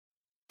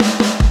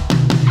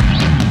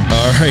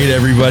right,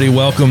 everybody.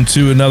 Welcome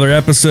to another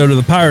episode of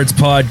the Pirates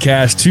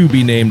Podcast, to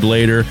be named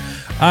later.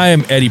 I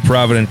am Eddie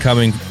Provident,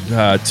 coming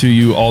to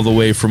you all the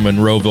way from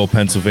Monroeville,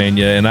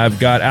 Pennsylvania, and I've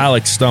got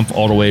Alex Stump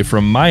all the way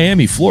from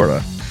Miami,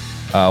 Florida,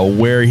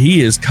 where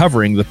he is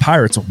covering the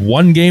Pirates'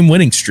 one-game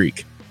winning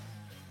streak.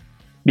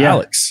 Yeah.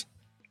 Alex,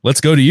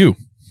 let's go to you.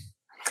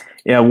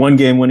 Yeah,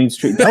 one-game winning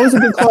streak. That was a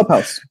good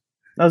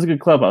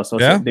clubhouse.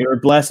 Yeah? They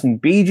were blasting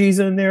Bee Gees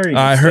in there.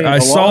 I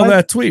saw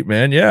that tweet,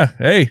 man. Yeah.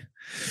 Hey,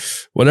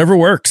 whatever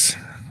works.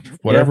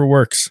 Whatever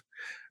works.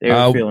 They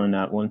were feeling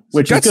that one,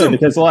 which is good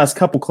because the last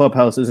couple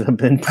clubhouses have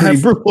been pretty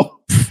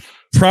brutal.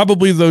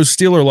 Probably those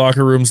Steeler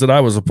locker rooms that I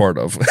was a part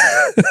of.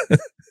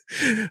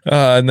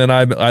 And then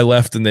I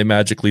left and they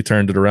magically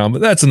turned it around.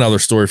 But that's another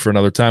story for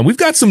another time. We've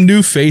got some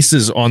new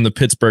faces on the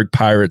Pittsburgh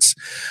Pirates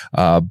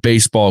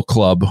baseball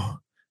club.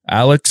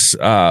 Alex,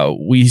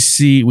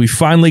 we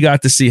finally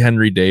got to see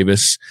Henry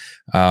Davis.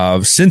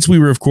 Since we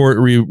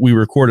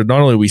recorded,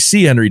 not only we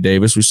see Henry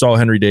Davis, we saw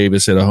Henry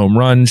Davis hit a home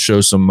run,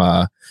 show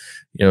some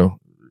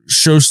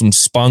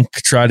spunk,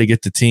 try to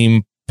get the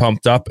team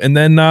pumped up. And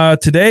then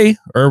today,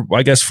 or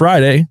I guess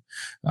Friday,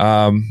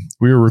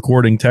 we were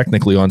recording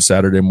technically on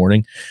Saturday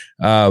morning.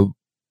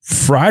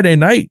 Friday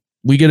night,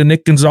 we get a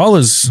Nick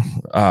Gonzalez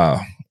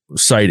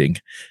sighting,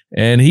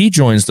 and he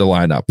joins the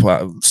lineup.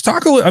 Let's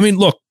talk a little. I mean,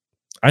 look,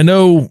 I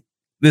know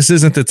this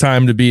isn't the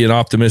time to be an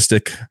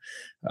optimistic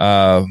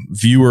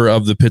viewer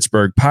of the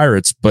Pittsburgh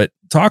Pirates, but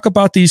talk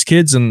about these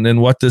kids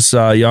and what this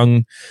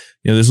young,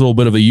 this little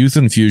bit of a youth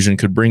infusion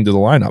could bring to the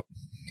lineup.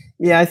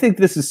 Yeah, I think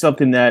this is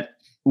something that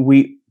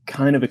we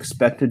kind of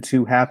expected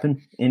to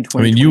happen in 2020.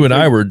 I mean, you and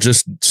I were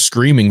just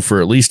screaming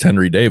for at least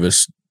Henry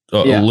Davis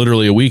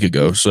literally a week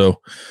ago.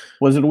 So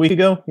was it a week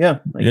ago? Yeah,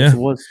 I guess it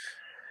was.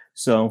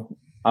 So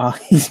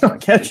he's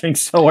not catching,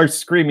 so our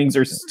screamings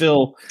are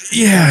still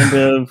kind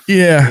of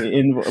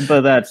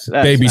but that's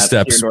baby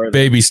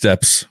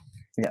steps.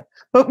 Yeah,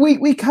 but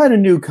we kind of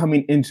knew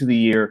coming into the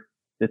year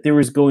that there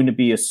was going to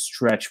be a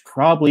stretch,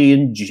 probably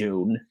in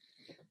June,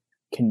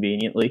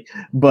 conveniently,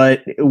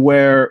 but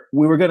where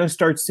we were going to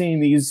start seeing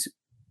these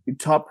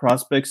top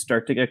prospects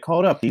start to get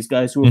called up. These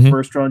guys who were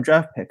first round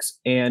draft picks,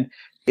 and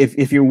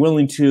if you're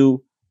willing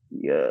to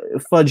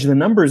fudge the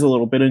numbers a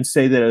little bit and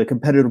say that a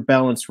competitive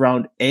balance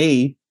round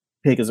A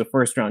pick is a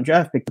first round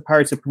draft pick, the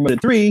Pirates have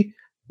promoted 3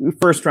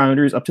 first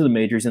rounders up to the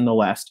majors in the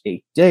last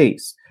 8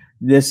 days.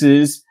 This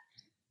is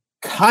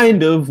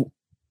kind of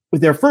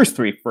their first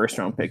 3 first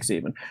round picks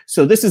even.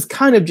 So this is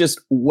kind of just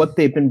what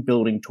they've been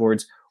building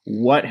towards,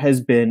 what has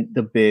been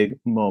the big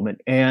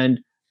moment. And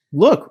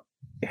look,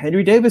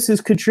 Henry Davis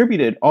has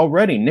contributed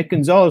already. Nick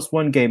Gonzalez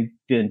one game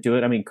didn't do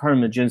it. I mean,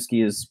 Carmen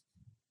Mlodzinski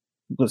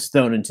was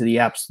thrown into the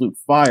absolute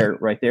fire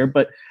right there,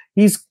 but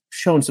he's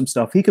shown some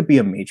stuff. He could be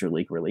a major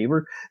league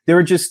reliever.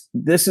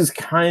 This is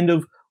kind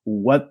of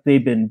what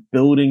they've been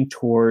building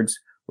towards.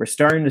 We're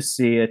starting to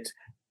see it.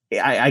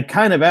 I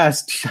kind of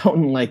asked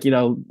Shelton,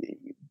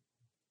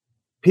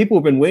 people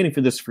have been waiting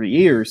for this for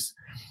years.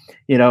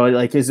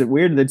 Is it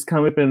weird that it's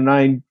coming up in a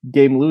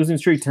 9-game losing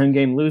streak,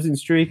 10-game losing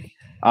streak?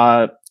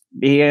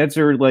 He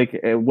answered,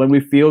 when we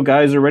feel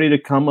guys are ready to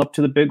come up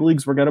to the big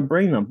leagues, we're going to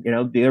bring them.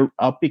 They're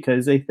up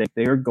because they think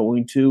they are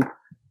going to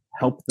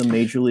help the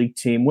major league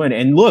team win.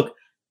 And look,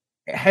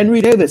 Henry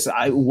Davis,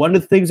 one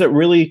of the things that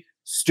really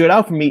stood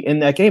out for me in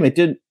that game, it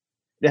didn't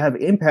have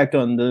impact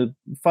on the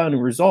final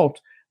result,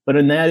 but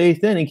in that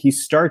 8th inning, he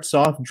starts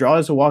off,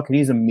 draws a walk, and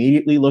he's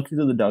immediately looking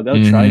to the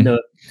dugout, trying to,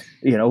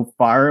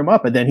 fire him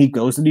up. And then he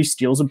goes and he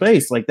steals a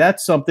base.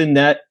 That's something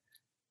that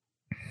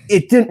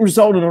it didn't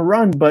result in a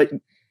run, but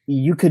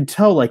you could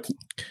tell,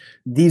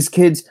 these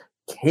kids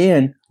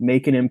can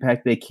make an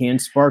impact. They can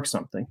spark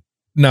something.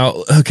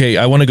 Now, okay,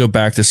 I want to go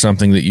back to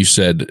something that you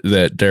said,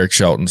 that Derek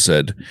Shelton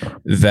said,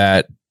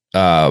 that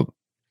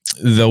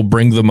they'll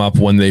bring them up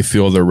when they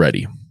feel they're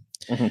ready.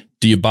 Mm-hmm.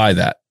 Do you buy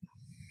that?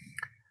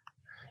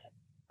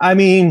 I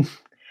mean,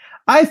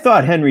 I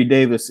thought Henry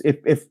Davis,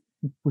 if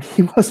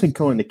he wasn't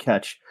going to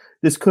catch,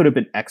 this could have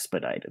been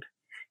expedited.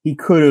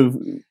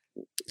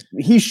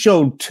 He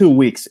showed 2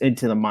 weeks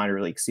into the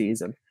minor league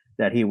season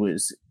that he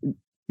was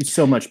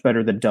so much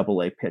better than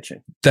Double-A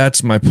pitching.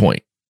 That's my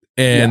point.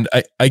 And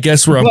I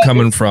guess where I'm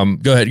coming from,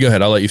 go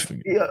ahead. I'll let you.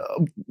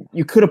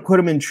 You could have put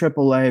him in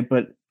AAA,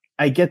 but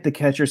I get the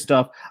catcher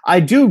stuff. I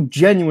do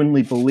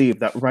genuinely believe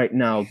that right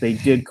now they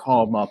did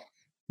call him up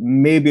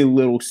maybe a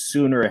little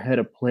sooner ahead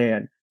of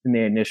plan than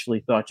they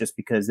initially thought, just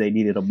because they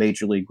needed a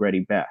major league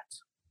ready bat.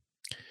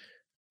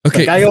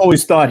 Okay. I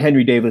always thought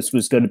Henry Davis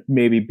was going to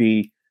maybe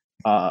be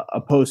a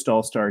post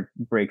All-Star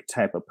break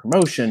type of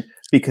promotion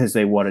because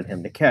they wanted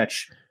him to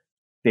catch.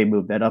 They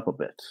moved that up a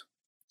bit.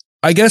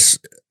 I guess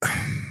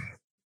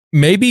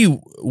maybe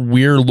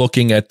we're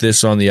looking at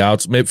this on the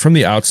outside. From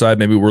the outside,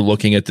 maybe we're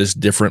looking at this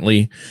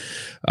differently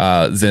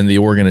than the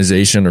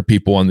organization or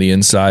people on the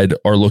inside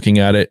are looking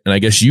at it. And I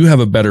guess you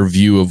have a better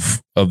view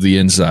of the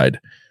inside.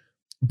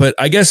 But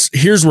I guess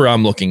here's where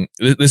I'm looking.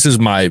 This is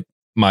my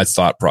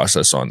thought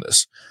process on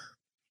this.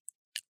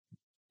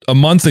 A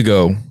month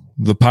ago,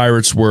 the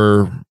Pirates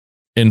were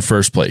in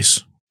first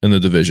place in the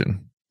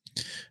division.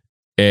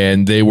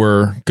 and they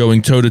were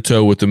going toe to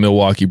toe with the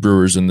Milwaukee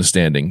Brewers in the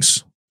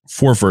standings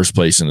for first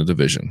place in the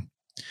division.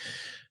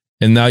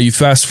 And now you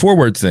fast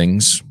forward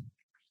things,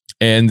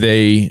 and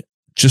they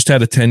just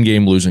had a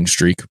 10-game losing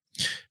streak,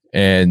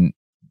 and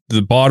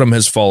the bottom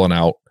has fallen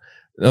out.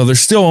 Now, they're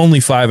still only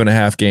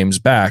 5.5 games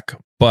back,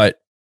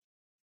 but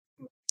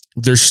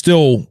they're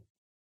still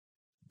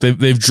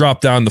they've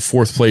dropped down to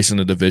fourth place in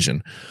the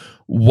division.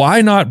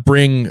 Why not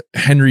bring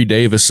Henry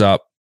Davis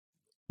up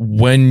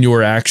when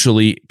you're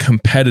actually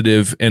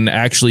competitive and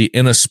actually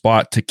in a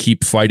spot to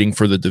keep fighting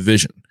for the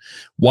division?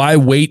 Why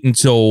wait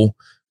until,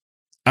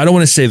 I don't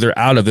want to say they're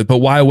out of it, but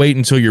why wait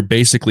until you're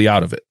basically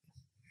out of it?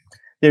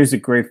 There's a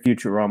great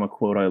Futurama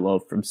quote I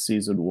love from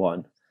season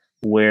 1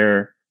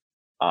 where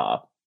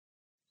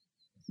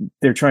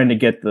they're trying to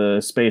get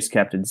the space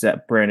captain,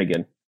 Zap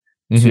Brannigan,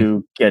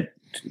 to get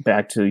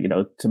back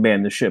to, to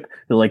man the ship.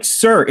 They're like,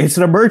 "Sir, it's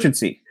an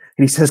emergency."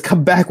 And he says,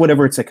 "Come back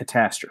whenever it's a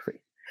catastrophe."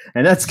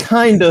 And that's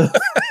kind of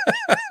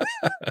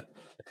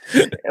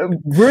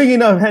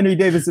bringing up Henry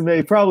Davis in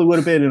May probably would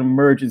have been an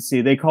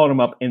emergency. They called him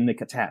up in the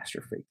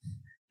catastrophe.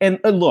 And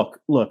look,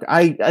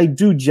 I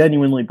do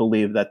genuinely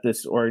believe that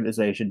this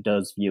organization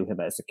does view him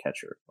as a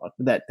catcher,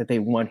 that they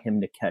want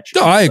him to catch.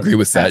 No, I agree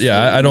with that.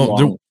 Yeah, I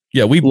don't. We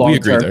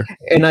agree there.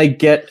 And I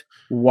get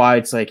why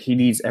it's like he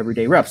needs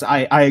everyday reps.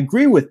 I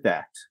agree with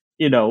that,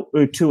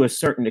 to a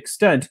certain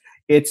extent.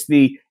 It's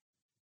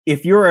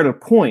if you're at a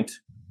point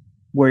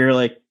where you're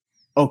like,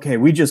 okay,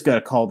 we just got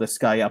to call this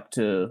guy up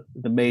to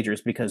the majors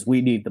because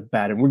we need the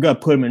bat, and we're going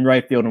to put him in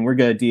right field, and we're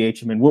going to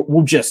DH him, and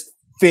we'll just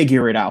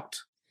figure it out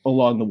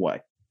along the way.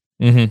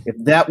 Mm-hmm. If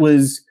that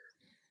was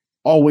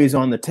always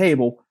on the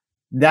table,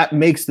 that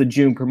makes the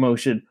June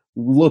promotion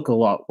look a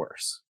lot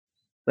worse.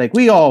 Like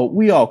we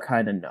all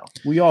kind of know.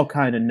 We all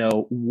kind of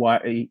know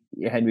why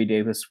Henry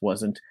Davis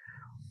wasn't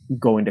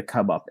going to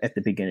come up at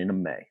the beginning of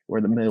May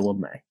or the middle of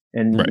May.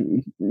 And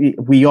right.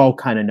 we all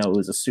kind of know it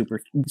was a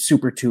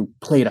Super 2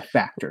 played a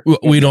factor.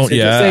 We don't.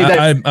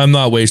 Yeah, I'm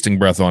not wasting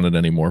breath on it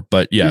anymore.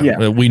 But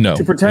yeah, we know.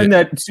 To pretend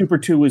that Super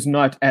 2 was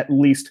not at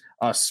least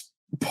a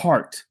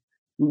part,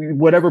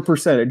 whatever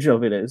percentage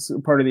of it is,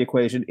 part of the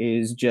equation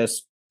is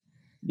just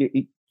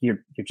you're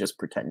just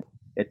pretending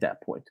at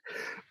that point.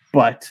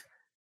 But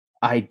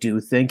I do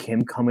think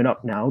him coming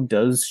up now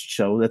does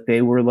show that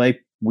they were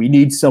like, we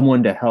need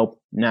someone to help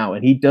now,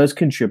 and he does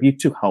contribute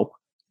to help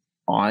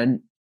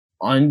on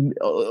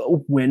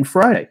win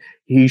Friday.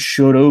 He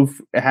should have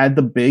had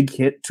the big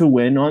hit to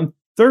win on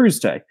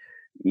Thursday.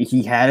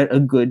 He had a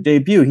good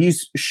debut.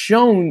 He's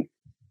shown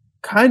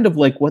kind of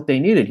like what they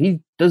needed.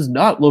 He does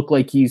not look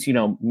like he's,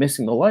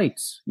 missing the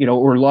lights,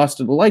 or lost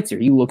to the lights here.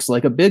 He looks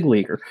like a big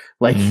leaguer,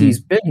 like he's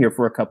been here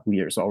for a couple of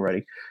years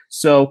already.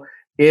 So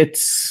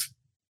it's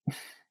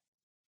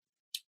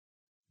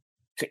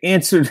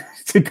this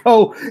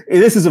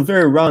is a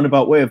very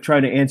roundabout way of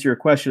trying to answer your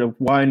question of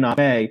why not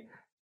May.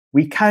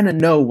 We kind of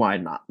know why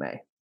not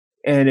May.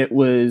 And it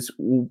was,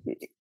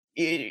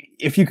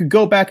 if you could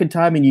go back in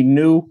time and you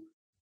knew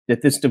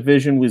that this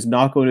division was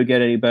not going to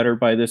get any better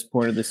by this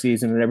point of the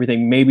season and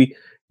everything, maybe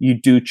you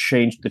do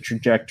change the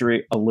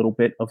trajectory a little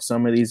bit of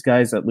some of these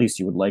guys. At least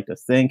you would like to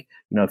think,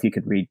 if you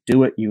could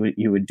redo it,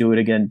 you would do it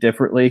again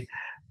differently.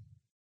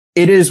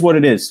 It is what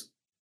it is.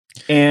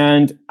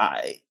 And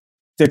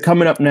they're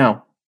coming up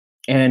now.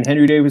 And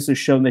Henry Davis has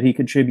shown that he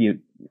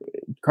contribute.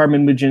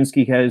 Carmen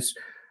Mlodzinski has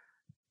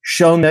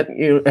shown that,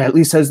 at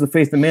least has the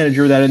faith in the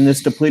manager that in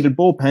this depleted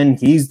bullpen,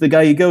 he's the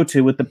guy you go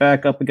to with the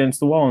back up against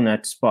the wall in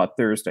that spot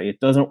Thursday. It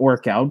doesn't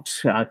work out.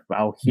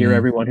 I'll hear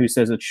everyone who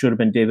says it should have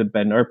been David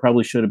Bednar.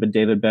 Probably should have been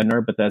David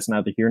Bednar, but that's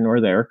neither here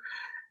nor there.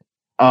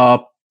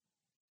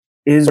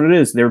 Is what it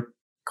is. They're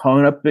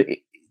calling up.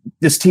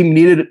 This team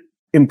needed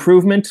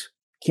improvement.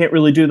 Can't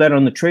really do that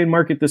on the trade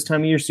market this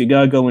time of year, so you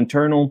got to go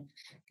internal.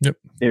 Yep.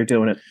 They're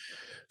doing it.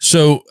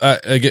 So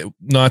again,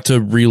 not to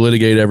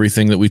relitigate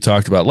everything that we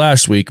talked about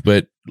last week,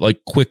 but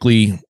like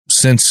quickly,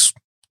 since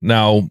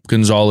now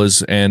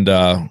Gonzalez and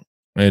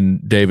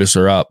Davis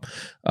are up,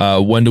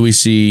 when do we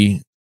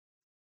see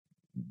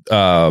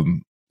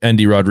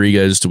Endy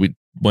Rodriguez?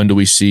 When do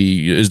we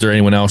see? Is there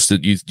anyone else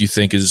that you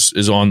think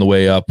is on the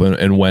way up,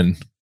 and when?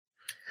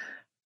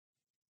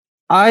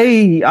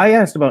 I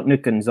asked about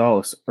Nick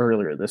Gonzalez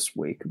earlier this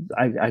week.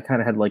 I kind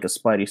of had like a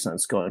spidey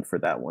sense going for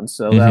that one,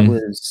 so that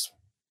was.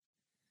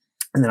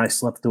 And then I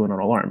slept through an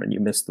alarm, and you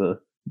missed the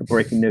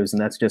breaking news,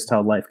 and that's just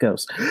how life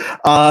goes.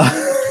 I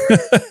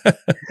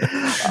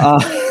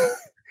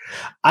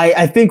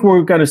think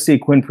we're going to see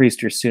Quinn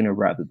Priester sooner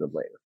rather than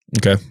later.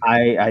 Okay.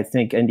 I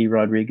think Endy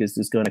Rodriguez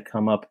is going to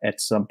come up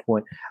at some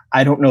point.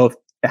 I don't know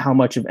how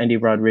much of Endy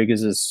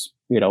Rodriguez is,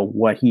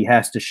 what he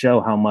has to show,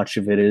 how much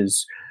of it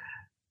is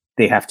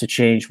they have to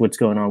change what's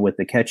going on with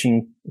the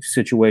catching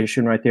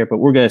situation right there. But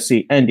we're going to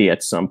see Endy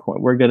at some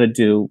point. We're going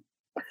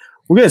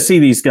to see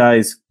these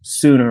guys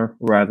sooner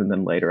rather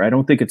than later. I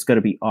don't think it's going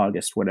to be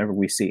August whenever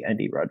we see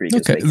Endy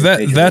Rodriguez. Okay,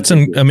 that's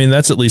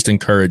at least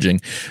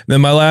encouraging.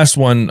 Then my last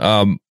one,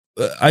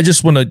 I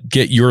just want to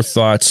get your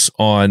thoughts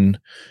on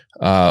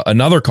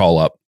another call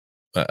up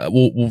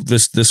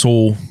this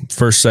whole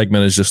first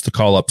segment is just the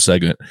call up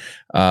segment.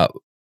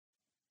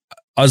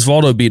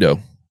 Osvaldo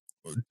Bido,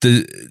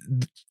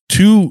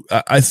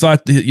 I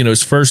thought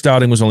his first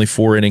outing was only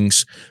 4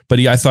 innings, but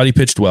I thought he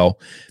pitched well.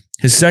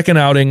 His second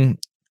outing,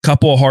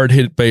 couple of hard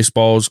hit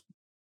baseballs,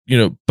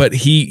 but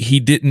he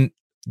didn't.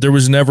 There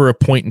was never a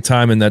point in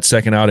time in that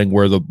second outing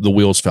where the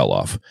wheels fell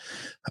off.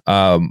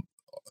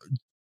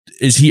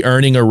 Is he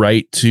earning a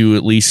right to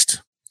at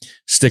least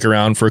stick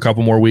around for a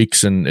couple more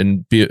weeks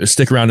and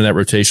stick around in that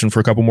rotation for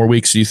a couple more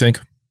weeks? Do you think?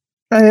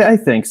 I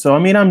think so. I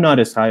mean, I'm not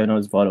as high on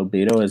Osvaldo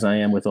Bido as I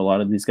am with a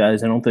lot of these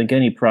guys. I don't think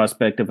any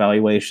prospect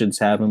evaluations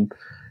have him,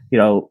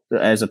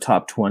 as a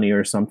top 20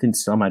 or something.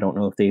 Some, I don't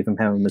know if they even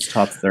have him as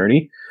top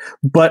 30.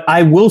 But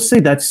I will say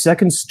that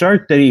second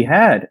start that he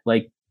had,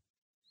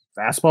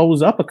 fastball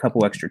was up a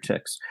couple extra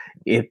ticks.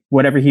 If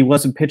whatever he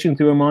wasn't pitching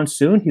through a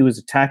monsoon, he was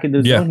attacking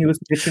the zone. He was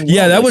pitching.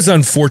 Yeah, that was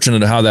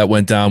unfortunate how that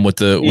went down with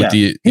the.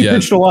 He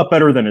pitched a lot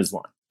better than his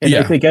line. And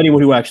I think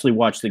anyone who actually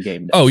watched the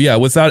game does. Oh yeah,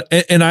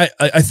 and I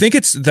think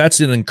that's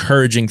an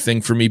encouraging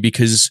thing for me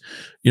because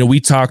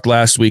we talked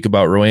last week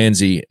about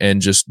Roansy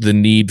and just the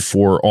need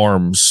for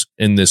arms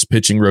in this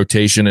pitching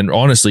rotation, and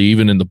honestly,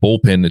 even in the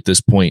bullpen at this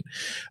point,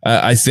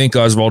 I think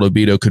Osvaldo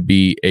Bido could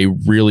be a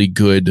really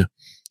good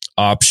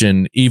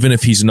option, even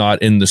if he's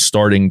not in the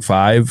starting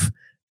 5.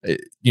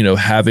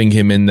 Having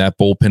him in that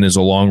bullpen as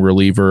a long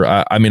reliever.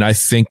 I mean, I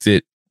think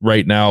that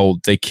right now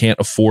they can't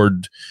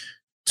afford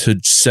to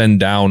send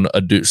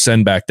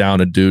back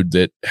down a dude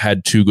that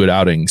had 2 good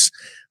outings.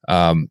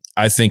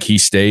 I think he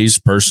stays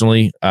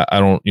personally. I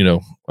don't,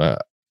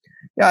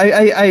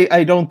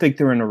 I don't think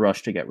they're in a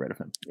rush to get rid of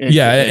him.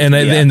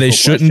 And they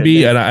shouldn't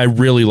be. And I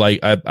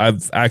really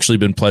I've actually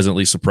been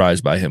pleasantly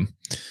surprised by him.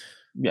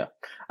 Yeah.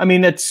 I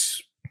mean,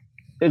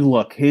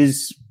 look,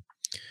 his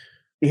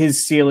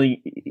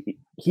ceiling,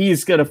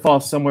 he's going to fall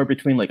somewhere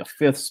between a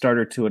 5th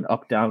starter to an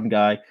up-down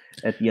guy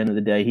at the end of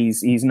the day.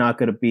 He's not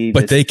going to be.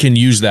 But they can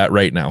use that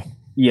right now.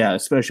 Yeah,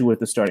 especially with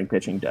the starting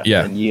pitching depth.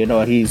 Yeah. And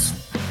he's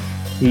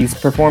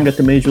performed at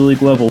the major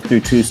league level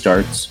through 2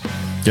 starts.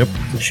 Yep.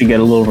 He should get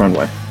a little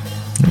runway.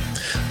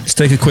 Let's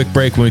take a quick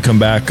break. When we come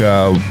back,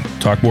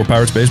 talk more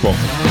Pirates baseball.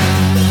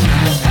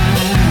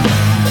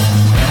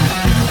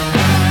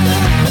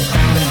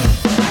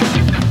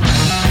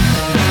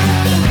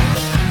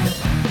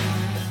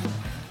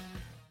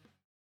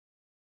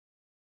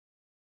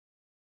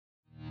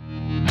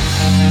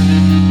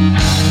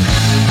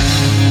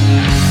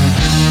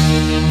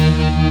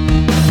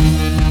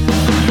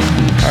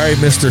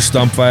 Mr.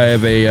 Stumpf, I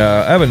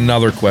have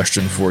another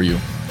question for you.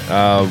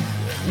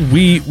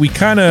 We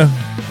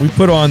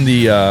put on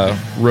the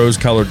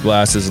rose-colored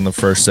glasses in the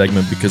first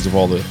segment because of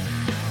all the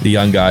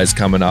young guys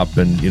coming up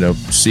and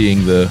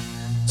seeing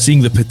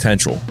the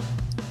potential.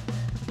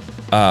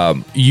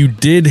 You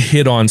did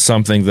hit on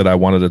something that I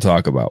wanted to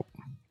talk about.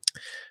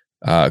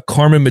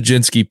 Carmen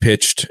Mlodzinski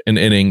pitched an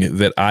inning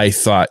that I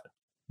thought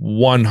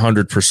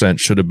 100%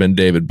 should have been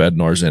David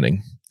Bednar's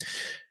inning.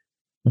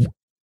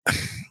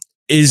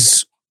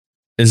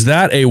 Is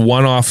that a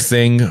one-off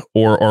thing,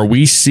 or are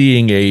we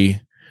seeing a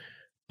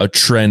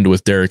trend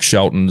with Derek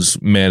Shelton's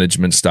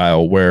management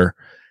style where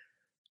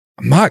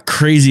I'm not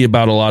crazy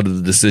about a lot of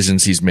the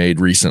decisions he's made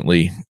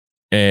recently,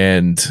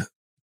 and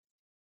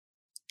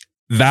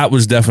that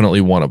was definitely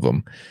one of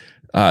them.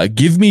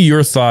 Give me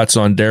your thoughts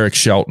on Derek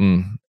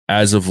Shelton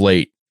as of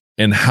late,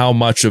 and how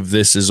much of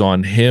this is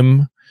on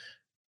him,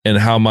 and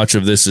how much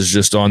of this is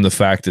just on the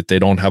fact that they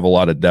don't have a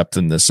lot of depth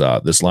in this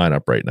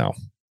lineup right now.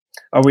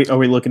 Are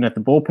we looking at the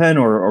bullpen,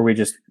 or are we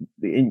just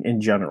in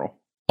general?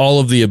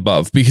 All of the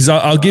above, because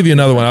I'll give you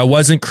another one. I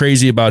wasn't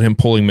crazy about him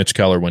pulling Mitch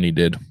Keller when he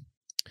did.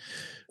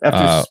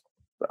 After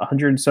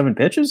 107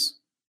 pitches?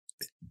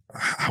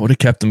 I would have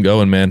kept him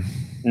going, man.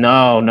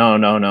 No.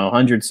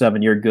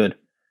 107, you're good.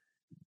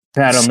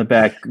 Pat on the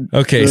back.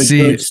 Okay,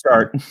 good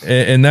start.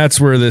 And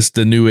that's where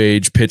the new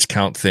age pitch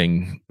count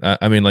thing.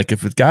 I mean,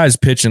 if a guy's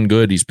pitching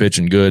good, he's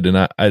pitching good, and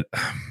I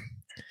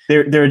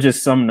There are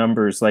just some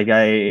numbers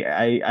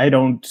I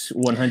don't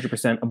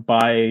 100%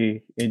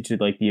 buy into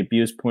the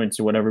abuse points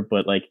or whatever,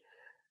 but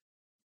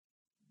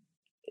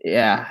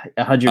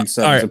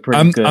 107 is a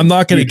pretty good. I'm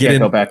not going to get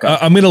in. Go back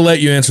up. I'm going to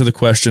let you answer the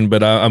question,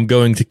 but I'm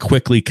going to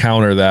quickly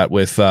counter that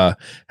with: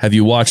 have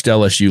you watched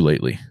LSU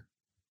lately?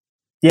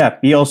 Yeah,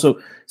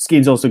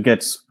 Skeens also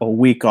gets a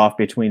week off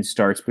between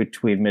starts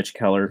between Mitch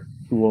Keller,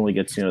 who only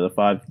gets the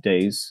 5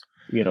 days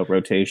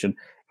rotation,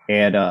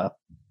 and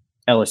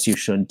LSU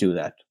shouldn't do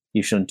that.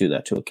 You shouldn't do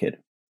that to a kid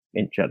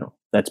in general.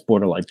 That's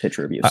borderline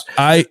pitcher abuse.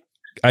 I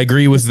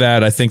agree with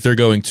that. I think they're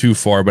going too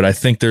far, but I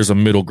think there's a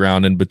middle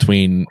ground in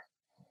between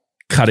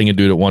cutting a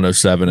dude at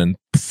 107 and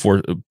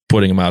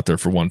putting him out there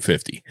for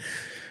 150.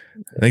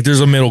 I think there's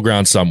a middle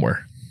ground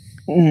somewhere.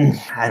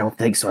 I don't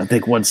think so. I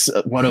think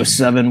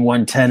 107,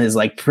 110 is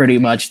pretty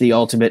much the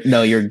ultimate.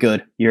 No, you're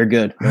good. You're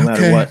good no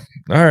matter what.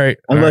 All right.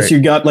 Unless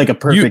you got a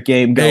perfect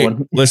game going.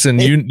 Hey, listen,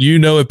 you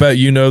know it better.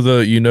 You know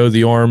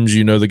the arms.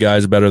 You know the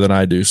guys better than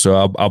I do.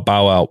 So I'll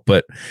bow out.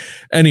 But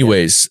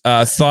anyways,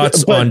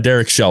 thoughts on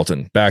Derek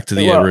Shelton. Back to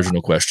the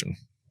original question.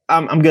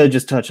 I'm going to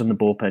just touch on the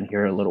bullpen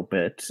here a little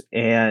bit.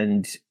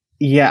 And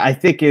yeah, I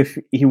think if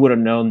he would have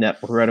known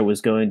that Barreto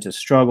was going to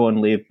struggle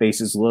and leave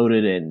bases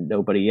loaded and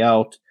nobody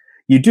out,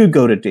 you do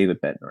go to David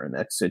Bednar in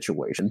that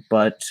situation.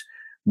 But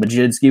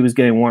Mlodzinski was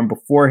getting warm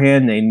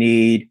beforehand. They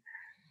need,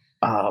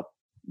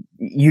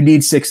 you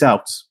need 6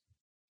 outs.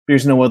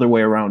 There's no other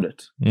way around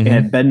it. Mm-hmm.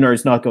 And Bednar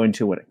is not going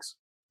 2 innings.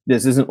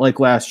 This isn't like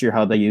last year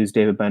how they used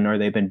David Bednar.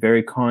 They've been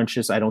very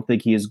conscious. I don't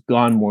think he has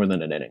gone more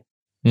than an inning,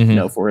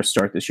 for a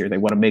start this year. They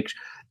want to make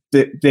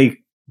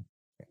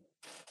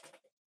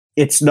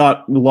it's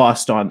not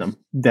lost on them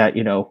that,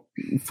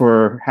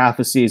 for half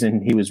a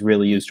season he was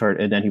really used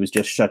hard, and then he was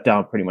just shut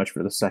down pretty much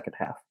for the second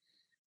half.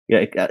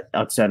 Yeah,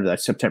 outside of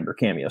that September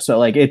cameo.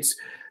 So it's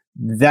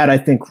that I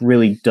think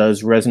really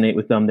does resonate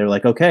with them. They're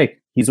like, okay,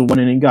 he's a 1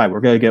 inning guy.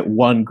 We're going to get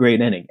 1 great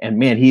inning. And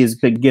man, he has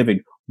been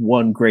giving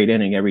 1 great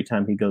inning every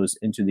time he goes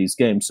into these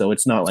games. So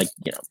it's not like,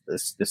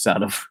 this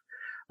out of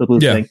the blue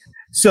thing.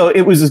 So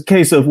it was a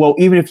case of, well,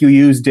 even if you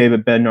use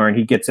David Bednar and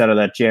he gets out of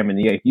that jam in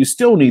the 8th, you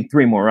still need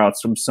 3 more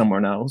outs from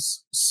someone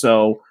else.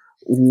 So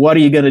what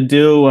are you going to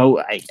do?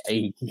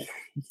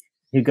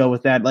 You go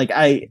with that.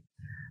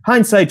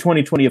 Hindsight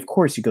 2020, of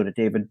course you go to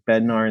David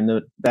Bednar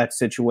in that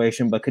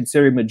situation, but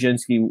considering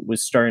Mlodzinski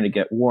was starting to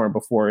get warm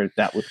before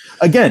that was,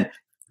 again,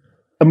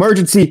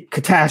 emergency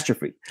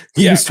catastrophe.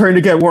 He was starting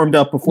to get warmed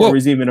up before it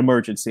was even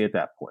emergency at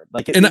that point.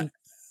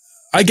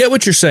 I get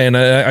what you're saying.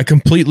 I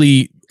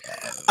completely...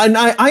 And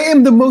I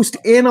am the most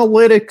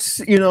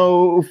analytics,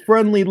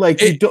 friendly.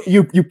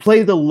 You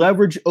play the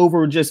leverage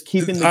over just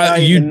keeping the guy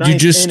in the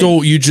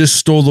you just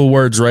stole the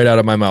words right out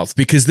of my mouth,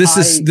 because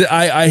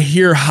I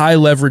hear high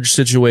leverage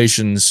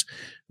situations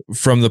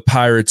from the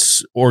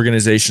Pirates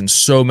organization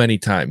so many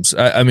times.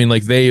 I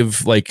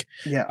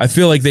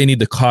feel like they need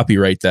to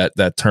copyright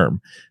that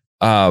term.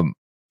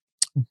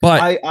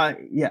 But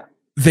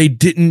they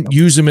didn't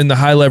use him in the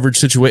high leverage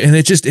situation.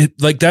 And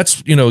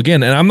that's,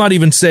 again, and I'm not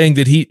even saying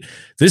that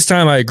this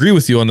time I agree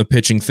with you on the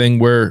pitching thing,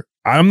 where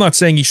I'm not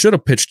saying he should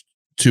have pitched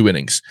 2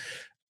 innings.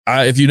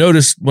 If you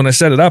noticed when I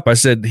set it up, I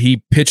said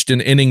he pitched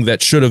an inning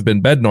that should have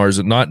been Bednar's,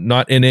 and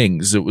not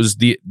innings. It was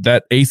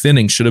that 8th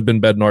inning should have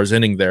been Bednar's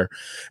inning there.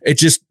 It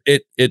just,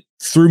 it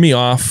threw me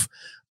off.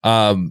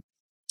 And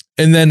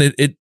then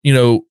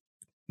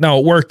now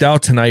it worked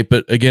out tonight,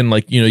 but again,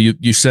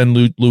 you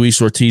send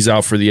Luis Ortiz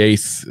out for the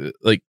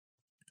 8th,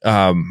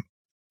 I'm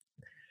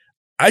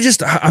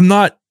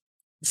not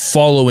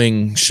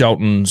following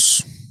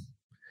Shelton's.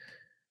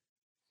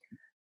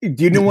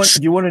 Do you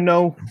want to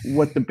know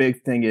what the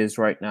big thing is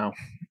right now?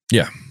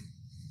 Yeah.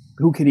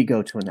 Who could he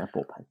go to in that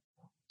bullpen?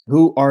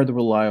 Who are the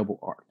reliable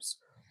arms?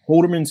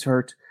 Holderman's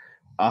hurt.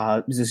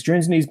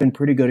 Zastryzny's been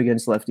pretty good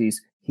against lefties.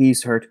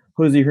 He's hurt.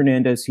 Jose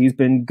Hernandez, he's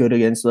been good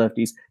against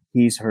lefties.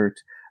 He's hurt.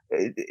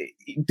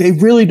 They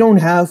really don't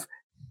have.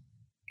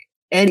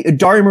 And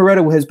Dario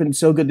Moreta has been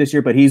so good this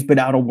year, but he's been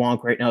out of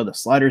wonk right now. The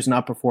slider's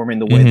not performing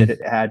the way that it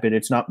had been.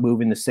 It's not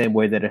moving the same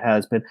way that it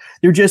has been.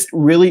 There just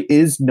really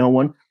is no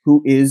one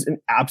who is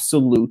an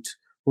absolute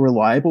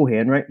reliable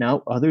hand right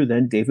now other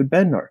than David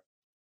Bednar.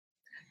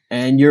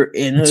 And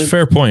it's a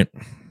fair point.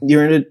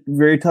 You're in a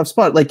very tough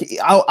spot.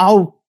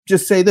 I'll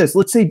just say this.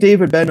 Let's say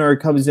David Bednar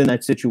comes in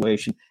that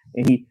situation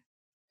and he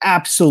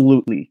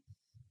absolutely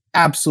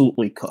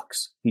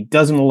cooks. He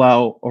doesn't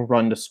allow a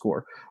run to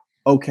score.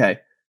 Okay.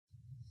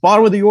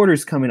 Bottom of the order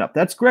is coming up.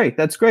 That's great.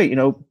 But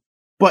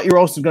you're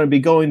also going to be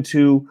going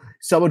to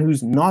someone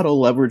who's not a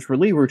leverage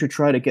reliever to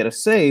try to get a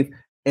save.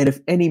 And if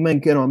any men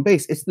get on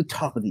base, it's the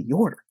top of the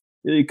order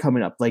really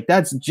coming up.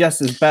 That's just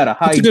as bad a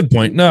high. That's a good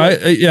point. No,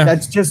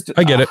 that's just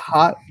I get it.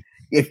 Hot.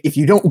 If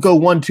you don't go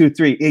 1, 2,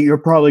 3, you're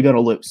probably going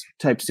to lose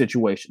type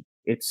situation.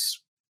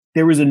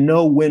 There was a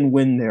no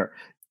win there.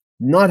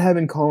 Not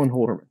having Colin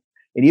Holderman,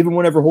 and even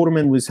whenever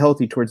Holderman was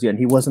healthy towards the end,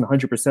 he wasn't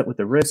 100% with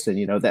the wrist,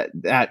 and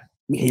that.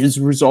 His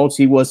results,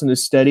 he wasn't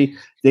as steady.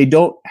 They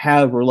don't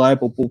have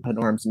reliable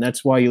bullpen arms, and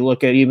that's why you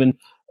look at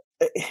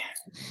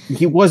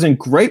he wasn't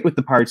great with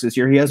the Pirates this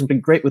year. He hasn't been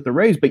great with the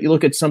Rays, but you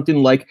look at something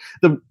like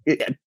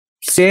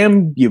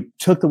Sam, you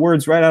took the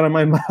words right out of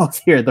my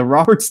mouth here, the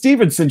Robert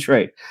Stevenson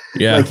trade.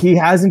 Yeah. He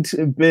hasn't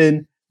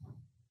been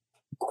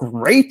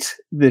great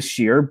this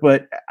year,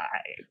 but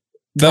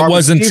that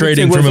wasn't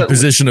trading from a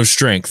position of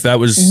strength. That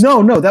was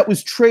that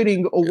was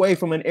trading away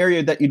from an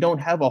area that you don't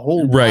have a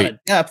whole lot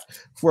of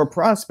depth for a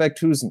prospect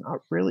who's not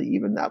really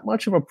even that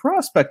much of a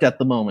prospect at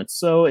the moment.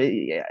 So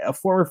a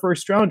former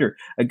first rounder,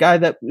 a guy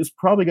that is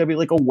probably going to be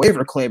like a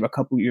waiver claim a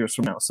couple years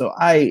from now. So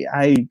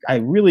I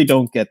really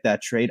don't get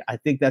that trade. I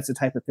think that's the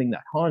type of thing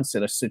that haunts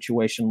in a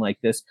situation like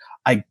this.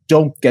 I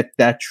don't get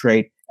that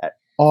trade at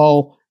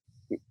all.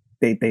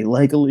 They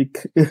legally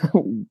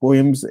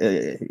Williams.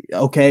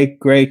 Okay,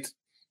 great.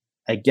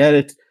 I get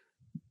it.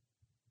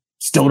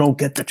 Still don't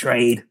get the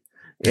trade.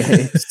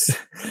 It's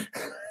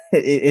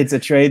a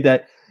trade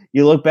that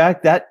you look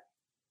back, that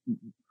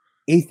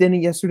 8th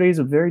inning yesterday is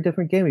a very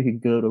different game if you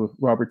go to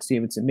Robert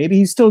Stevenson. Maybe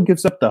he still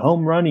gives up the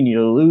home run and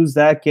you lose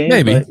that game.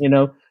 Maybe. But,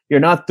 you're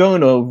not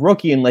throwing a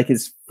rookie in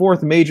his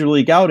 4th major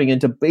league outing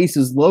into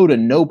bases loaded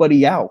and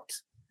nobody out.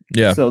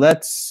 Yeah. So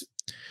that's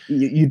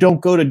you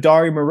don't go to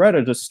Dario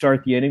Moreta to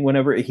start the inning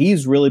whenever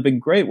he's really been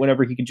great,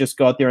 whenever he can just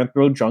go out there and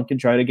throw junk and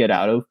try to get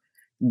out of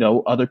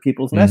other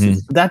people's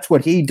messes. That's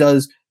what he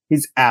does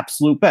his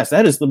absolute best.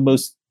 That is the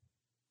most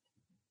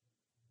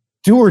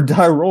do or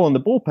die role in the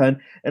bullpen.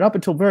 And up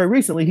until very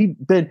recently,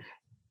 he'd been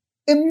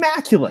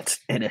immaculate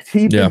in it.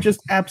 He'd been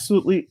just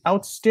absolutely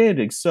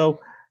outstanding. So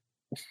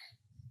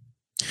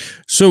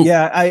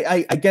yeah,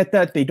 I get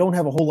that they don't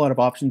have a whole lot of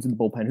options in the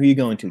bullpen. Who are you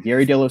going to?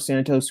 Gary De Los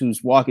Santos,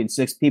 who's walking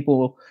 6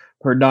 people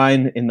per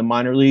 9 in the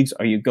minor leagues.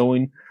 Are you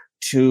going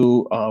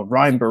to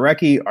Ryan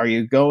Barecki? Are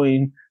you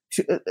going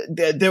to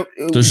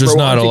there's just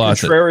not a lot.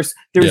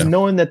 There's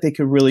no one that they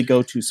could really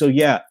go to. So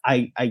yeah,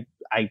 I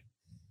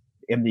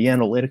am the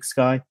analytics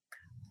guy.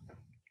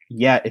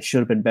 Yeah, it should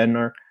have been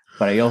Bednar,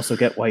 but I also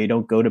get why you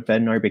don't go to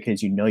Bednar,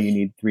 because you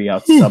need 3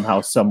 outs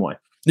somehow, some way.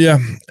 Yeah,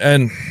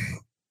 and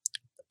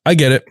I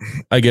get it.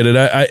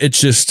 It's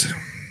just,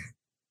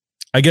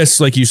 I guess,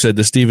 like you said,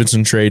 the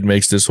Stevenson trade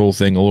makes this whole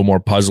thing a little more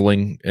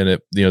puzzling, and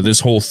this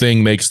whole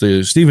thing makes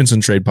the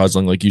Stevenson trade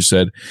puzzling, like you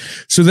said.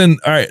 So then,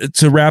 all right,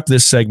 to wrap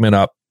this segment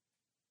up,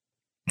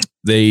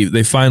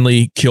 they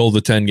finally kill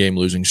the 10-game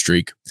losing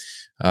streak.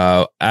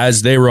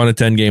 As they were on a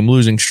 10-game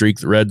losing streak,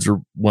 the Reds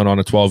went on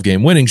a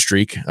 12-game winning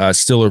streak.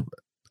 Still,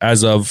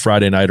 as of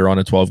Friday night, are on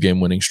a 12-game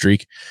winning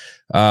streak.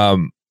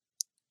 The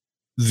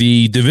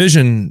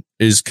division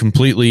is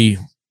completely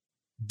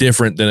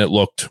different than it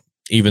looked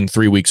even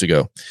 3 weeks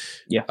ago.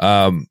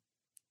 Yeah.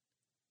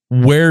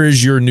 Where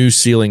is your new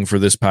ceiling for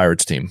this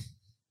Pirates team?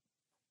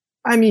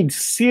 I mean,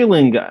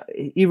 ceiling,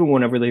 even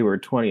whenever they were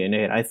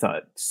 20-8, I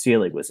thought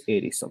ceiling was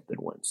 80-something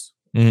wins.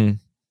 Mm-hmm.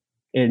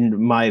 And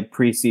my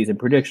preseason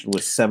prediction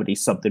was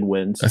 70-something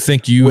wins. I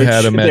think you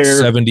had them at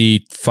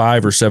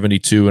 75 or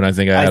 72, and I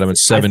think I had them at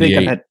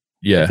 78.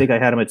 I think I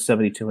had them at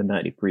 72 and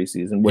 90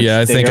 preseason. Which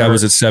I think I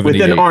was at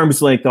 78. Within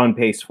arm's length on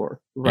pace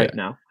for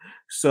now.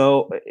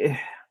 So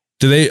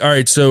do they? All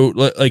right. So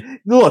like,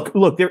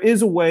 look, there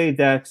is a way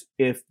that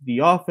if the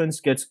offense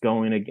gets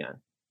going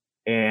again,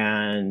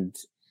 and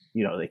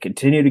they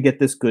continue to get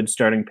this good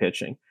starting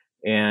pitching,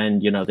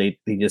 and they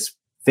just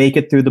fake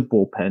it through the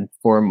bullpen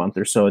for a month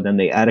or so, and then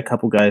they add a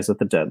couple guys at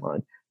the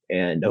deadline,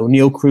 and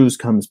O'Neal Cruz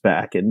comes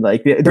back, and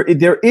like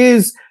there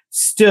is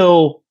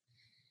still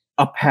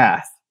a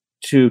path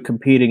to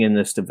competing in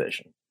this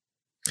division.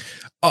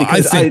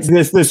 I think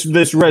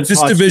this Reds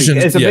division,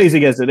 as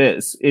amazing as it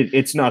is,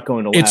 it's not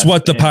going to last. It's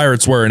what the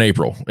Pirates were in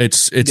April.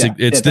 This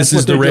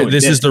is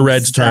the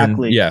Reds'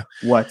 turn. Yeah,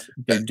 what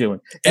they're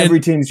doing. Every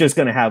team's just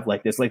going to have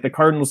like this. Like the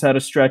Cardinals had a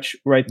stretch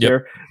right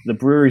there. The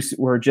Brewers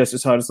were just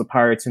as hot as the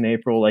Pirates in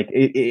April. Like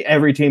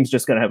every team's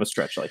just going to have a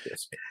stretch like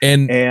this.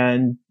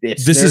 And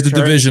this is the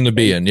division to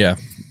be in. Yeah,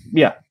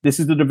 this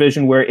is the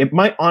division where it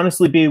might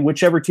honestly be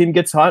whichever team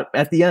gets hot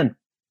at the end.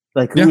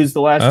 Like who is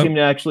the last team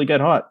to actually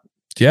get hot?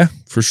 Yeah,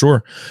 for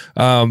sure.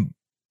 The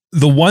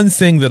one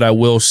thing that I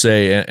will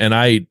say, and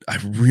I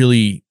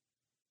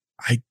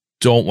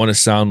don't want to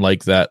sound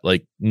like that,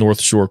 like North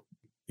Shore,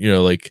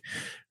 like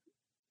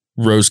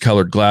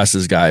rose-colored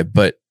glasses guy,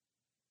 but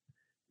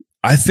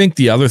I think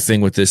the other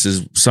thing with this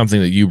is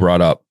something that you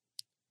brought up.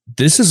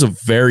 This is a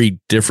very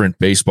different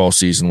baseball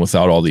season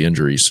without all the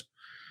injuries.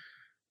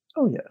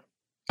 Oh, yeah.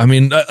 I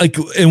mean,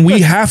 and we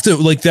have to,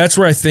 that's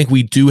where I think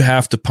we do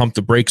have to pump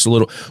the brakes a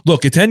little.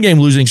 Look, a 10-game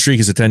losing streak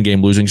is a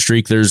 10-game losing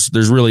streak. There's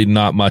really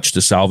not much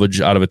to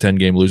salvage out of a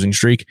 10-game losing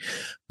streak,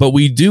 but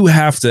we do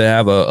have to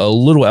have a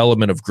little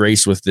element of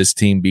grace with this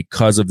team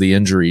because of the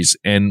injuries.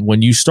 And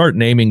when you start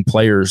naming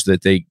players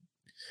that they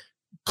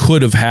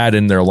could have had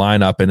in their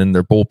lineup and in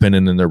their bullpen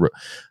and in their,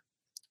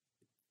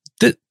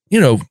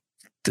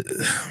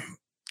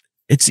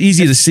 it's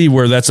easy to see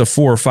where that's a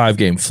 4 or 5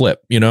 game flip,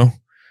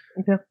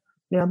 Okay.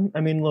 Yeah,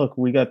 I mean, look,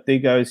 we got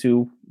big guys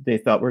who they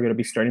thought were going to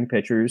be starting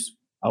pitchers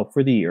out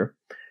for the year.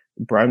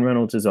 Brian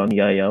Reynolds is on the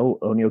IL.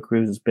 O'Neal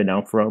Cruz has been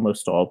out for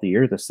almost all the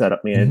year. The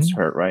setup man's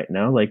hurt right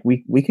now. Like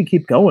we could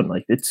keep going.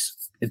 Like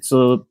it's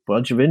a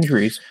bunch of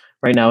injuries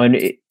right now.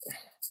 And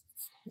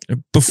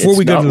before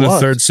we go to the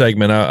third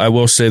segment, I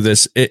will say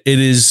this: it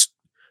is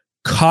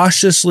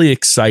cautiously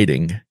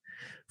exciting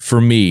for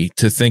me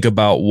to think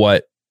about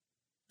what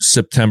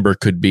September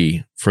could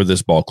be for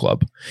this ball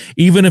club.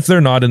 Even if they're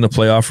not in the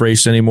playoff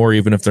race anymore,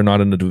 even if they're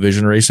not in the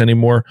division race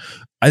anymore,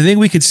 I think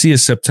we could see a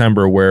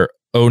September where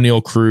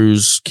O'Neal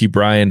Cruz,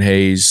 Ke'Bryan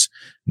Hayes,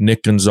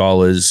 Nick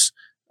Gonzalez,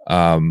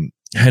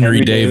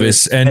 Henry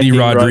Davis, Andy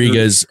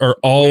Rodriguez are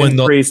all in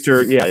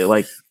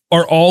the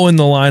are all in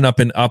the lineup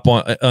and up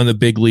on the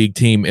big league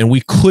team, and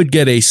we could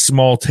get a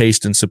small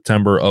taste in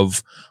September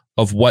of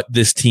what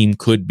this team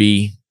could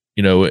be,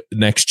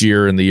 next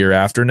year and the year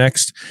after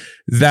next.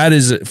 That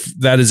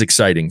is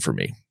exciting for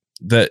me.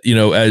 That,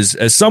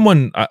 as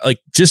someone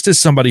just as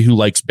somebody who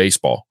likes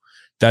baseball,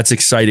 that's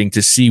exciting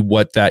to see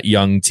what that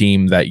young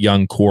team, that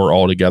young core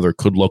all together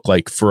could look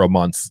like for a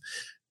month,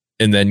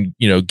 and then,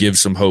 give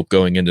some hope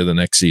going into the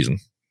next season.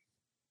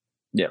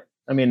 Yeah.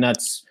 I mean,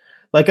 that's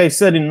like I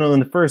said, in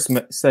the first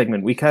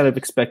segment, we kind of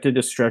expected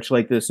a stretch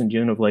like this in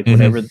June of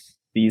whenever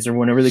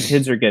the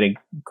kids are getting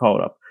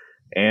called up.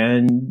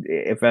 And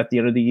if at the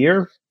end of the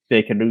year,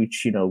 they could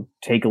each,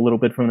 take a little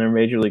bit from their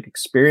major league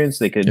experience.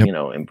 They could, Yep.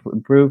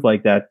 Improve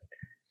like that.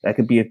 That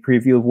could be a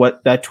preview of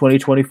what that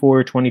 2024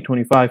 or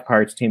 2025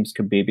 Pirates teams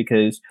could be,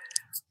 because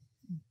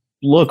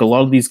look, a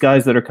lot of these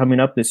guys that are coming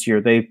up this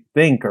year, they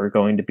think are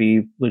going to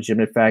be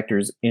legitimate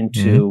factors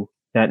into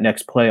that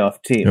next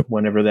playoff team,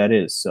 whenever that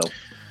is. So,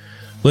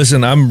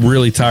 listen, I'm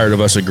really tired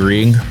of us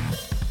agreeing.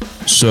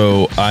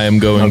 So I am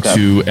going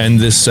to end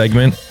this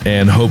segment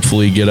and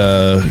hopefully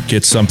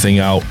get something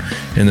out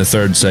in the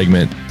third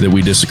segment that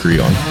we disagree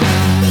on.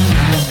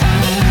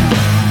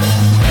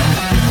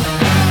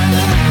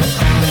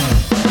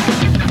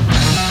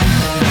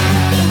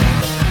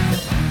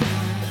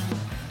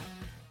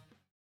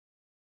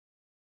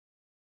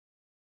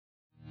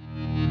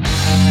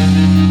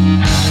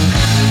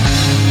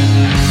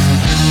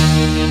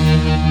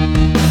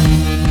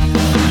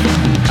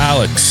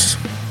 Alex,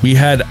 we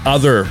had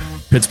other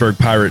Pittsburgh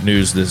Pirate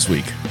news this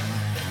week.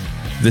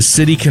 The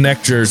City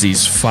Connect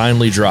jerseys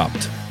finally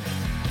dropped.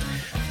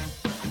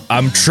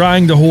 I'm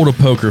trying to hold a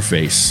poker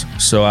face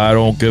so I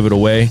don't give it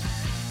away,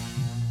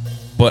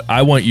 but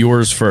I want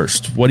yours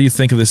first. What do you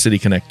think of the City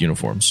Connect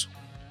uniforms?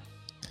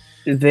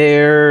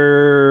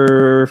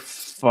 They're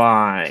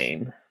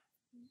fine.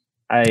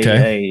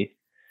 I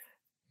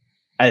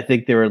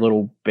think they're a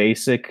little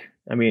basic.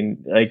 I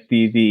mean, like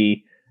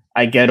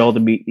I get all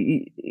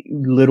the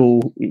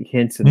little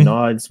hints and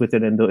nods with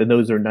it, and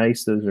those are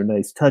nice. Those are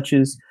nice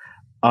touches.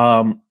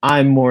 I'm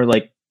more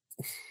like,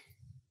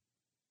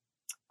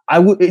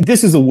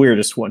 this is the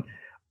weirdest one.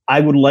 I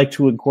would like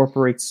to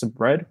incorporate some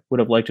red. Would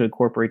have liked to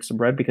incorporate some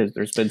red because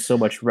there's been so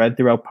much red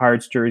throughout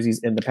Pirates jerseys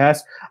in the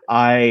past.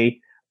 I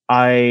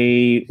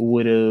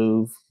would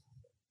have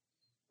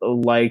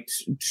liked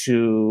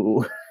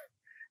to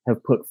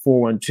have put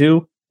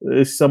 412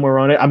 somewhere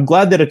on it. I'm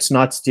glad that it's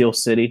not Steel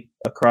City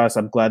across.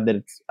 I'm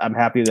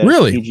happy that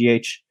really? It's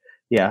PGH.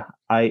 Yeah.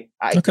 I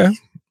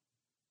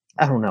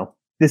don't know.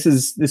 This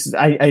is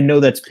I know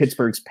that's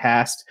Pittsburgh's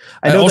past.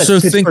 I know also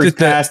that's Pittsburgh's think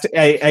past.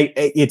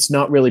 It's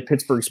not really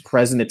Pittsburgh's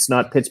present. It's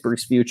not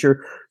Pittsburgh's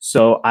future.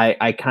 So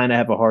I kind of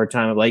have a hard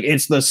time of like,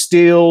 it's the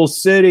Steel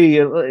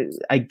City.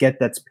 I get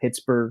that's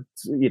Pittsburgh's,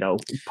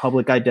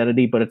 public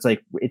identity, but it's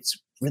like, it's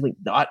really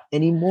not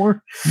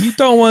anymore. You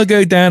don't want to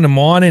go down to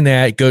morning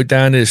at, go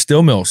down to the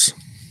steel mills.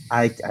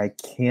 I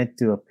can't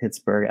do a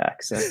Pittsburgh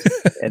accent,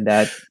 and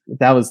that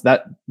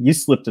you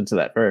slipped into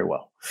that very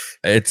well.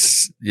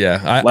 It's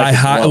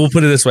I will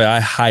put it this way: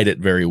 I hide it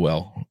very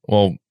well.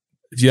 Well,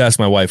 if you ask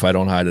my wife, I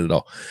don't hide it at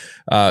all.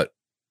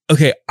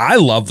 Okay, I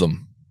love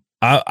them.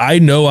 I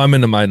know I'm in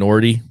the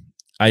minority.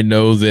 I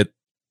know that,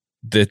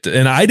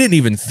 and I didn't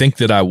even think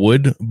that I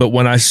would, but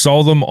when I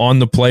saw them on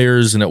the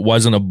players and it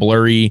wasn't a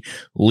blurry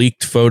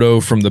leaked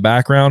photo from the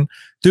background,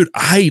 dude,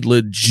 I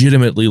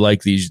legitimately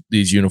like these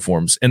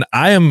uniforms. And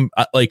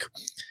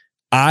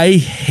I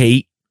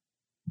hate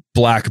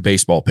black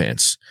baseball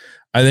pants.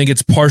 I think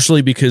it's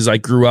partially because I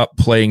grew up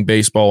playing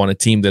baseball on a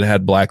team that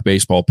had black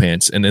baseball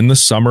pants. And in the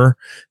summer,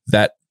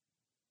 that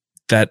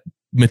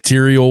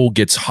material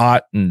gets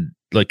hot and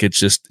like,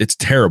 it's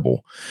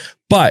terrible.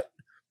 But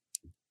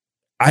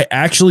I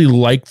actually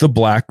like the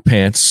black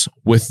pants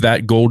with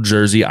that gold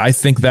jersey. I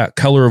think that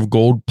color of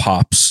gold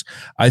pops.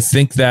 I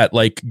think that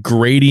like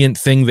gradient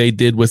thing they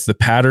did with the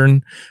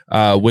pattern,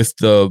 with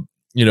the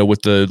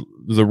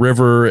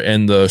river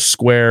and the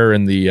square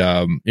and the,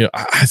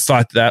 I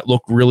thought that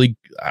looked really,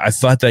 I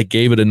thought that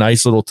gave it a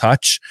nice little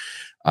touch.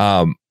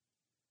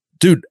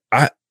 Dude,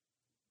 I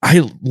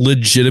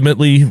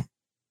legitimately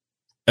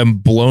am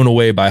blown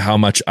away by how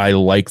much I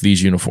like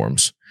these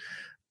uniforms.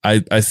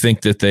 I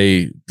think that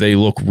they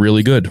look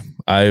really good.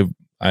 And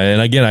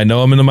again, I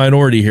know I'm in the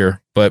minority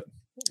here, but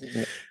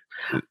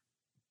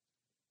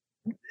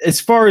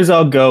as far as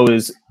I'll go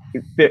is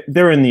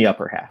they're in the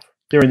upper half.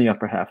 They're in the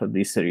upper half of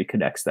these City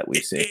Connects that we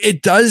see.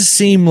 It does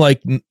seem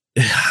like,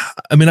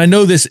 I mean, I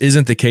know this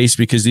isn't the case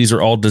because these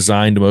are all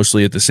designed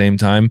mostly at the same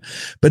time,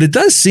 but it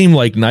does seem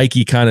like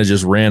Nike kind of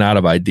just ran out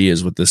of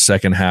ideas with the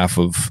second half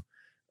of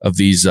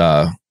these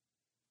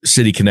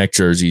City Connect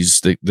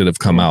jerseys that have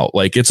come out.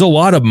 Like it's a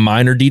lot of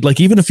minor like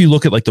even if you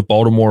look at like the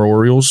Baltimore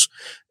Orioles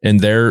and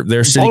their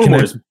City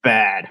Baltimore's Connect,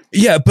 bad.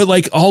 Yeah, but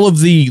like all of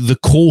the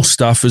cool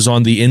stuff is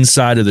on the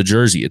inside of the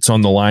jersey. It's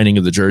on the lining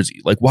of the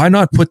jersey. Like why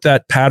not put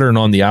that pattern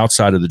on the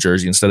outside of the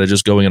jersey instead of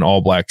just going an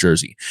all black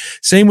jersey?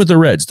 Same with the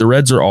Reds. The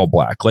Reds are all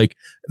black. Like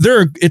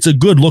it's a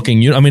good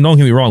looking, I mean, don't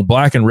get me wrong,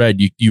 black and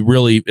red, you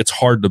really, it's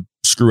hard to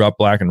screw up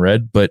black and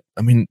red, but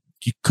I mean,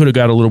 you could have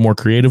got a little more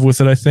creative with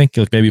it. I think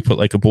like maybe put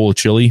like a bowl of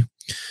chili,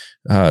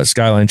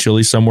 Skyline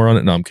chili somewhere on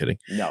it. No, I'm kidding.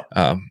 No.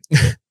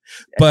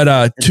 But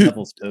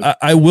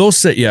I will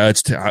say, yeah,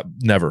 it's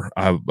never.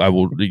 I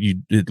will.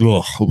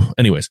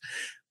 Anyways,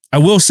 I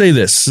will say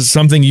this.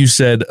 Something you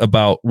said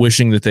about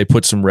wishing that they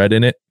put some red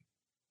in it.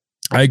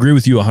 I agree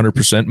with you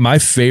 100%. My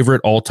favorite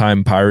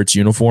all-time Pirates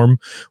uniform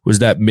was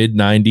that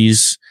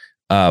mid-90s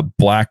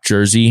black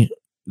jersey,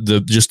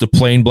 just the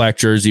plain black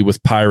jersey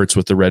with Pirates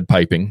with the red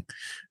piping.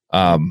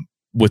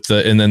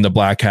 and then the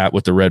black hat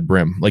with the red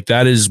brim. Like,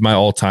 that is my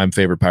all-time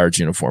favorite Pirates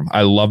uniform.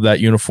 I love that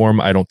uniform.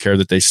 I don't care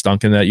that they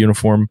stunk in that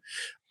uniform.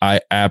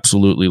 I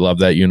absolutely love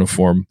that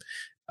uniform.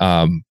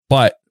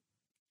 But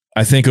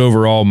I think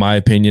overall, my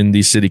opinion,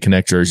 these City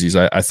Connect jerseys,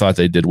 I thought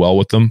they did well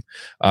with them.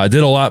 Did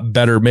a lot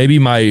better. Maybe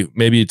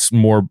it's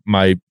more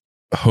my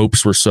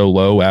hopes were so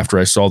low after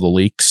I saw the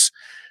leaks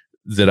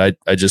that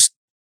I just,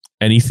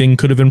 anything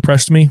could have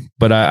impressed me,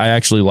 but I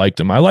actually liked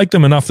them. I liked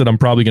them enough that I'm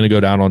probably going to go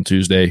down on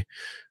Tuesday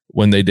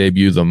when they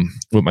debut them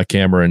with my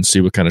camera and see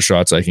what kind of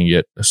shots I can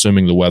get,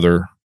 assuming the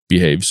weather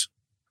behaves.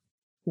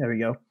 There we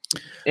go.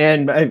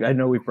 And I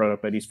know we've brought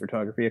up Eddie's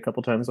photography a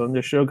couple times on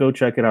this show. Go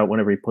check it out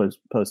whenever he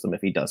posts them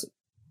if he doesn't.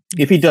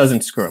 If he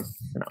doesn't, screw him.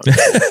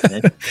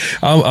 No,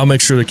 I'll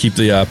make sure to keep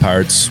the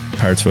Pirates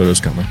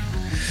photos coming.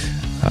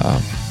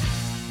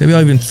 Maybe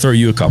I'll even throw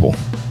you a couple.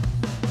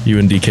 You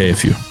and DK a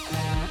few.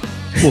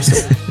 We'll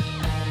see.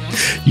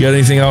 You got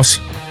anything else?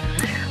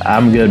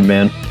 I'm good,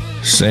 man.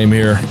 Same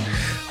here.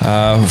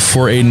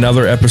 For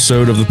another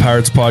episode of the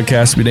Pirates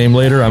Podcast to be named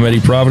later, I'm Eddie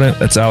Provident.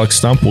 That's Alex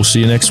Stump. We'll see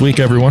you next week,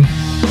 everyone.